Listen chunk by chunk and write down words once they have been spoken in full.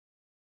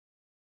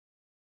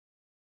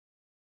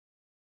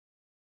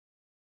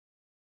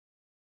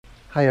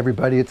Hi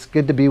everybody, it's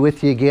good to be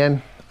with you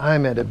again.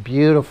 I'm at a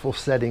beautiful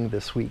setting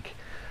this week.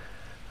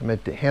 I'm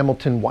at the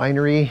Hamilton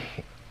Winery,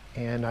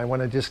 and I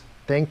want to just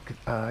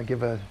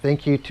give a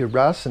thank you to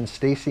Russ and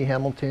Stacy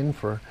Hamilton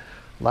for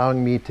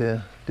allowing me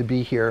to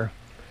be here.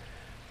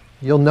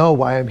 You'll know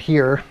why I'm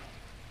here.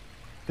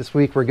 This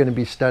week we're going to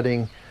be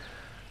studying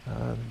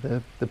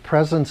the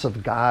presence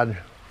of God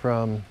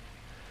from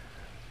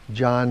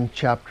John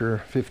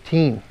chapter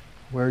 15,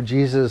 where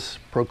Jesus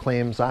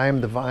proclaims, "I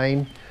am the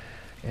vine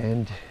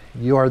and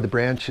you are the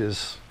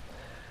branches."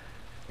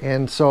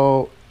 And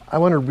so I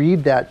want to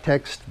read that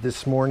text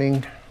this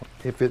morning,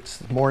 if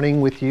it's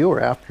morning with you or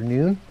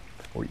afternoon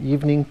or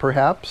evening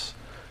perhaps,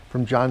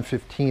 from John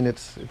 15.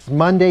 It's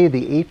Monday,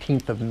 the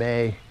 18th of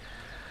May.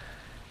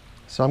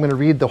 So I'm going to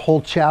read the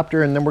whole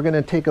chapter, and then we're going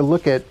to take a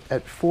look at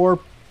four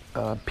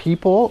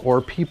people or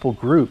people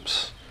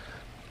groups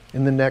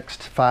in the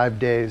next 5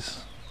 days.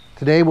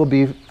 Today we'll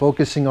be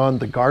focusing on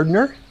the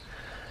gardener.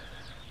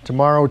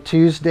 Tomorrow,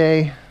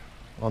 Tuesday,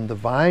 on the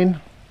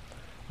vine.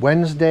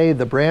 Wednesday,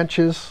 the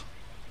branches.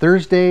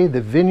 Thursday,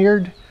 the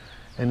vineyard.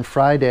 And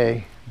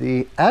Friday,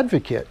 the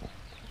advocate,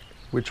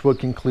 which will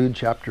conclude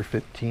chapter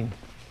 15.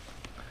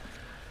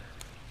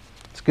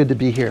 It's good to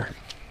be here.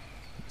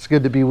 It's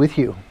good to be with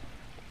you.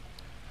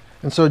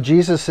 And so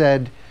Jesus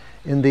said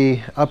in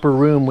the upper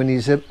room when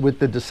he's with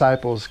the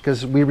disciples,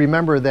 because we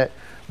remember that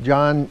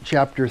John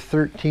chapter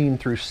 13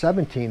 through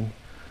 17,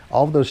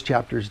 all of those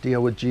chapters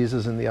deal with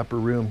Jesus in the upper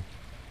room.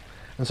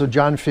 And so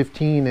John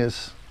 15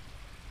 is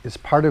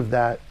part of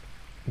that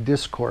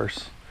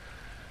discourse,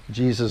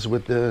 Jesus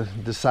with the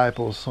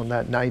disciples on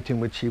that night in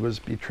which he was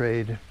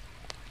betrayed.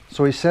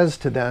 So he says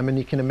to them, and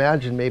you can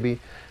imagine maybe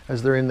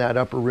as they're in that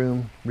upper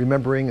room,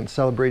 remembering and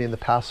celebrating the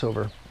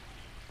Passover,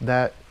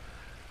 that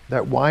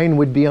wine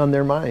would be on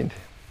their mind.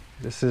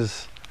 This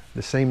is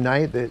the same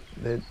night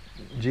that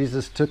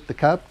Jesus took the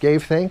cup,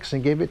 gave thanks,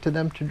 and gave it to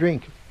them to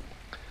drink,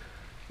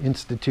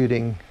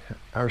 instituting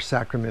our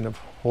sacrament of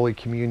Holy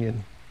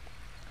Communion.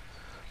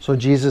 So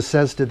Jesus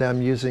says to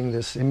them, using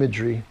this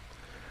imagery,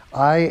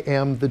 "I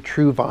am the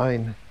true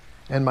vine,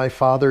 and my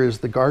Father is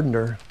the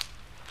gardener.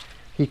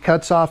 He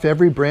cuts off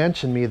every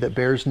branch in me that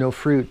bears no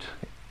fruit,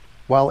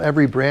 while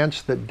every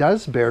branch that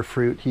does bear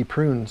fruit he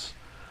prunes,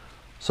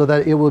 so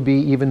that it will be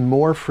even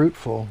more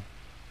fruitful.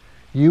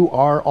 You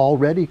are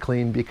already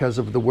clean because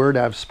of the word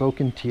I have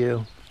spoken to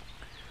you.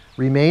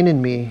 Remain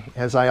in me,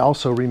 as I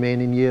also remain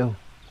in you.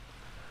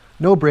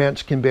 No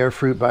branch can bear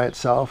fruit by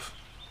itself.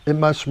 It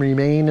must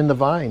remain in the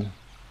vine.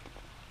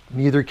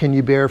 Neither can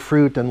you bear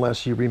fruit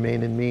unless you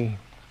remain in me.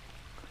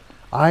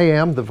 I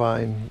am the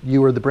vine,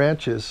 you are the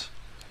branches.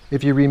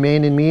 If you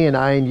remain in me and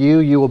I in you,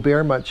 you will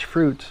bear much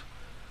fruit.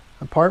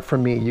 Apart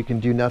from me, you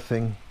can do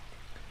nothing.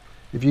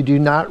 If you do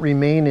not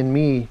remain in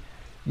me,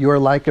 you are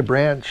like a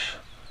branch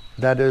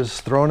that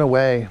is thrown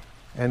away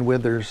and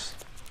withers.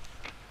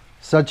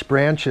 Such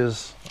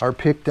branches are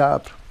picked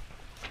up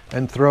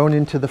and thrown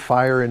into the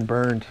fire and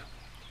burned.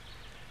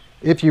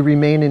 If you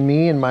remain in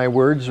me and my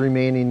words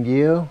remain in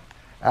you,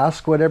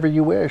 ask whatever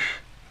you wish,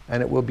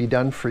 and it will be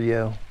done for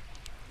you.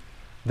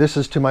 This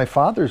is to my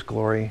Father's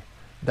glory,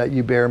 that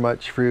you bear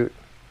much fruit,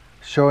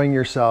 showing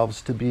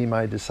yourselves to be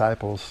my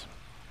disciples.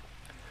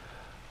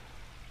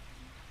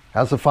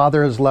 As the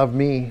Father has loved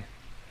me,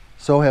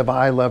 so have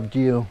I loved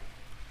you.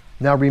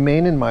 Now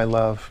remain in my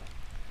love.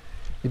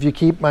 If you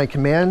keep my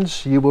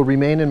commands, you will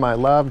remain in my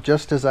love,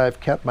 just as I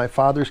have kept my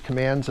Father's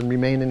commands and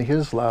remain in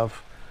his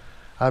love.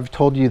 I've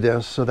told you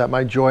this so that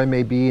my joy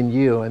may be in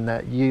you and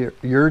that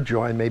your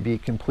joy may be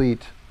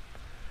complete.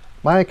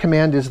 My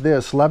command is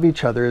this: love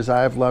each other as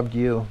I have loved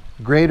you.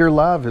 Greater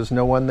love is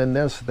no one than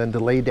this, than to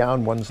lay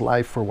down one's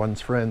life for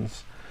one's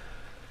friends.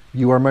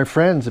 You are my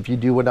friends if you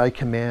do what I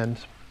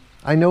command.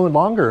 I no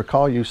longer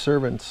call you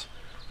servants,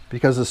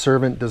 because a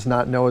servant does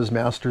not know his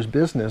master's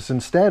business.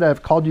 Instead, I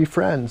have called you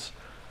friends,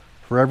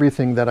 for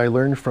everything that I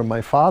learned from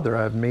my Father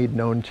I have made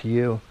known to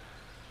you.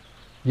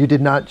 You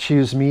did not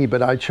choose me,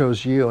 but I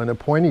chose you and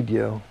appointed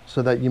you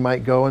so that you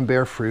might go and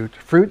bear fruit,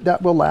 fruit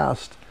that will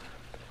last,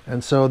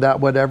 and so that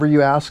whatever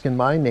you ask in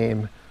my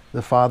name,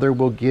 the Father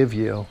will give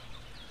you.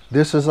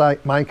 This is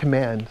my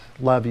command: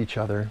 love each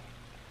other.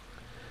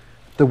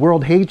 If the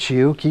world hates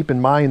you, keep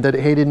in mind that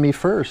it hated me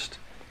first.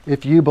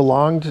 If you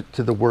belonged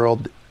to the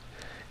world,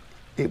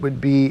 it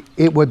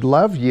would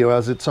love you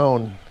as its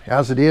own.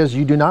 As it is,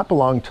 you do not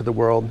belong to the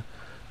world,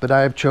 but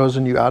I have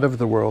chosen you out of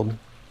the world.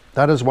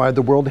 That is why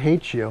the world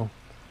hates you.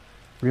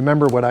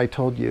 Remember what I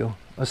told you.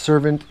 A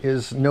servant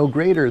is no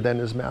greater than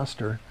his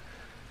master.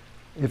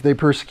 If they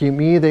persecute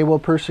me, they will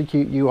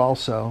persecute you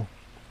also.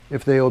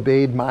 If they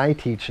obeyed my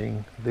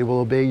teaching, they will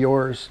obey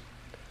yours.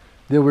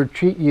 They will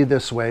treat you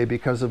this way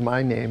because of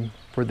my name,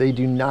 for they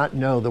do not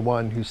know the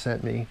one who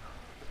sent me.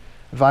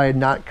 If I had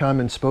not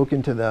come and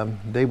spoken to them,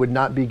 they would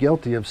not be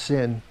guilty of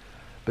sin.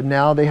 But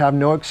now they have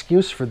no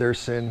excuse for their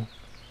sin.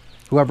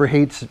 Whoever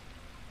hates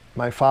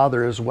my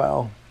Father as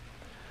well.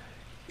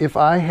 If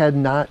I had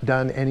not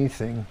done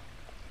anything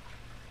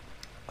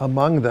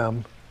among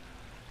them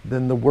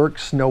than the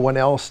works no one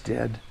else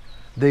did,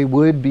 they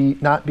would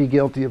not be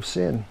guilty of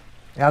sin.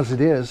 As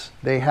it is,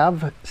 they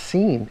have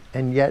seen,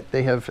 and yet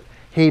they have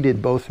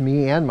hated both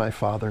me and my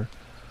Father.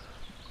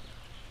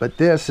 But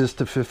this is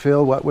to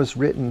fulfill what was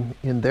written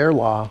in their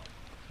law.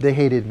 They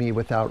hated me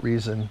without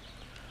reason.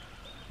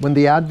 When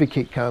the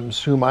Advocate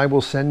comes, whom I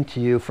will send to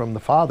you from the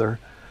Father,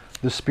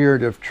 the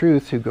Spirit of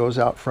truth who goes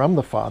out from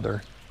the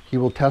Father, he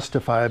will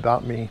testify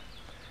about me.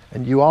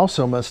 And you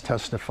also must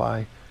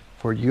testify,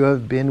 for you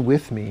have been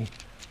with me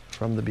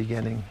from the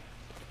beginning.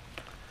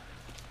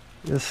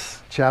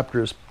 This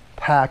chapter is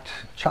packed,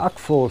 chock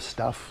full of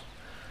stuff.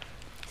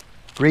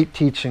 Great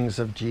teachings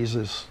of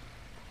Jesus.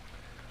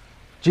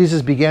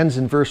 Jesus begins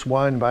in verse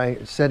 1 by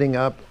setting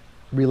up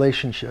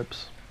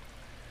relationships.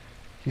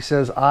 He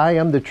says, I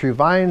am the true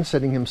vine,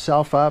 setting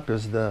himself up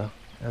as the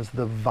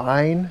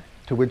vine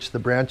to which the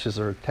branches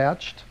are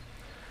attached.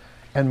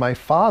 And my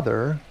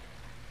Father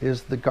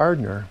is the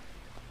gardener.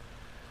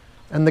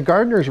 And the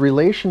gardener's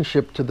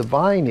relationship to the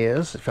vine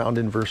is, found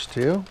in verse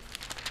 2,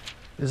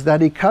 is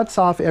that he cuts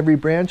off every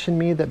branch in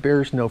me that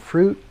bears no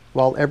fruit,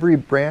 while every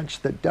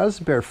branch that does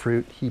bear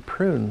fruit he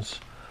prunes,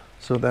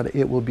 so that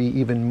it will be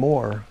even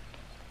more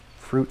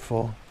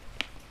fruitful.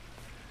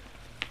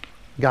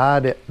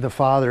 God the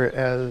Father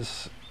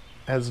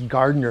as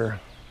gardener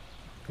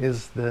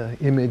is the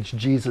image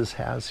Jesus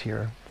has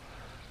here.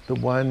 The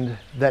one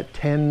that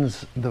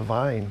tends the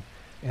vine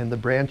and the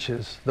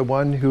branches, the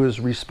one who is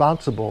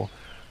responsible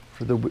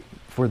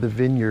for the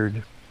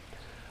vineyard,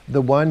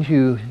 the one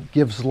who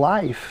gives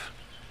life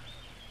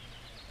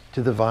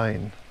to the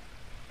vine,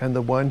 and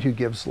the one who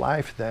gives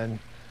life then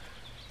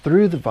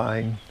through the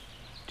vine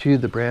to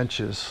the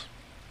branches.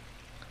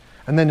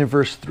 And then in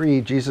verse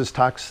 3, Jesus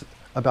talks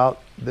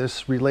about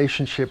this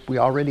relationship we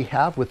already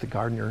have with the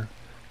gardener,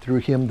 through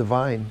him the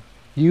vine.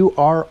 You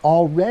are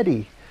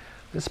already,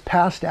 this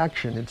past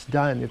action, it's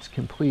done, it's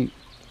complete.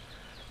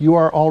 You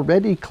are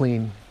already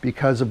clean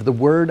because of the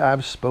word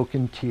I've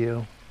spoken to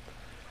you.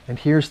 And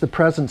here's the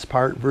presence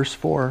part, verse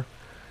 4.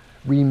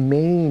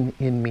 Remain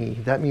in me.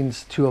 That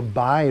means to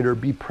abide or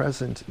be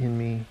present in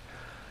me,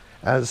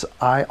 as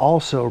I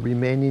also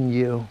remain in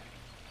you.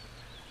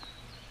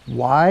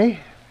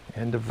 Why?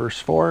 End of verse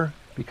 4.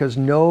 Because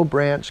no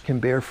branch can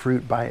bear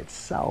fruit by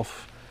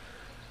itself.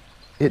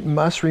 It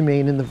must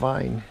remain in the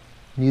vine.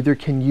 Neither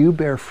can you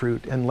bear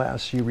fruit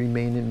unless you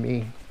remain in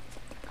me.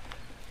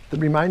 The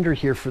reminder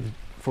here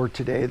for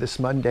today, this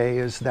Monday,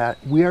 is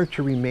that we are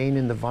to remain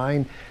in the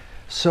vine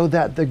so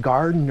that the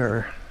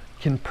gardener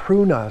can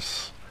prune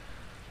us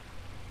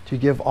to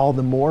give all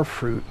the more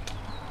fruit.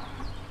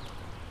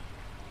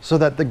 So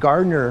that the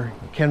gardener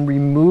can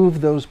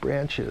remove those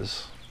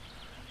branches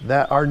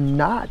that are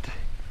not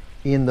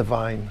in the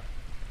vine,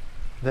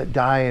 that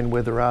die and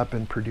wither up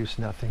and produce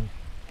nothing.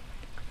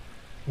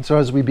 And so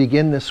as we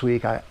begin this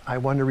week, I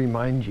want to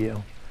remind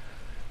you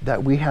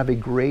that we have a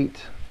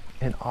great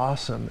and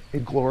awesome, a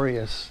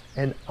glorious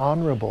and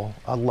honorable,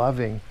 a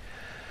loving,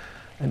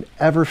 an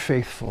ever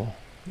faithful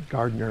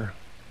gardener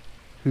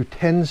who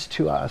tends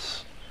to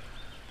us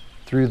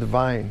through the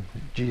vine,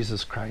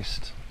 Jesus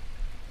Christ.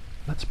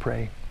 Let's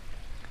pray.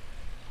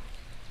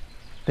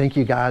 Thank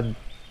you, God,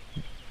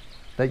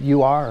 that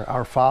you are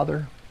our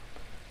Father,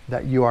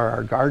 that you are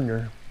our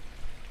gardener.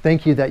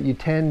 Thank you that you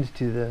tend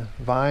to the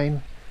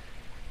vine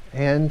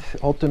and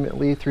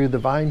ultimately through the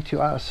vine to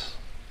us.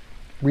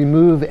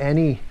 Remove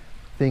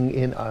anything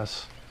in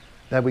us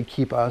that would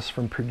keep us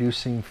from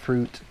producing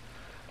fruit.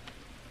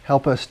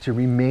 Help us to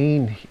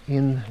remain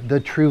in the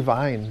true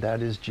vine,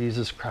 that is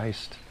Jesus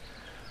Christ.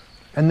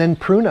 And then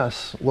prune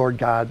us, Lord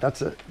God.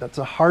 That's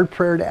a hard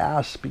prayer to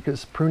ask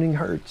because pruning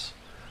hurts.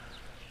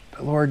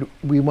 But Lord,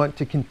 we want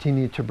to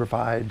continue to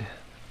provide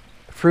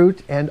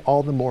fruit and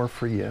all the more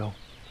for you.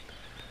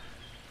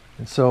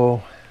 And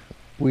so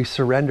we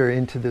surrender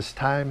into this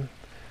time.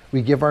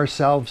 We give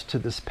ourselves to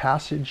this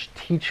passage.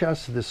 Teach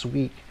us this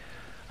week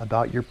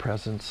about your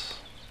presence.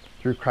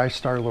 Through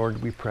Christ our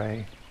Lord, we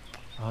pray.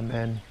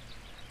 Amen.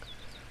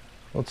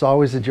 Well, it's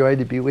always a joy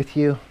to be with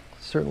you.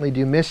 Certainly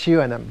do miss you,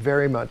 and I'm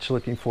very much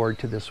looking forward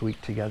to this week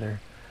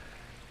together.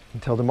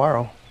 Until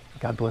tomorrow,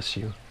 God bless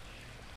you.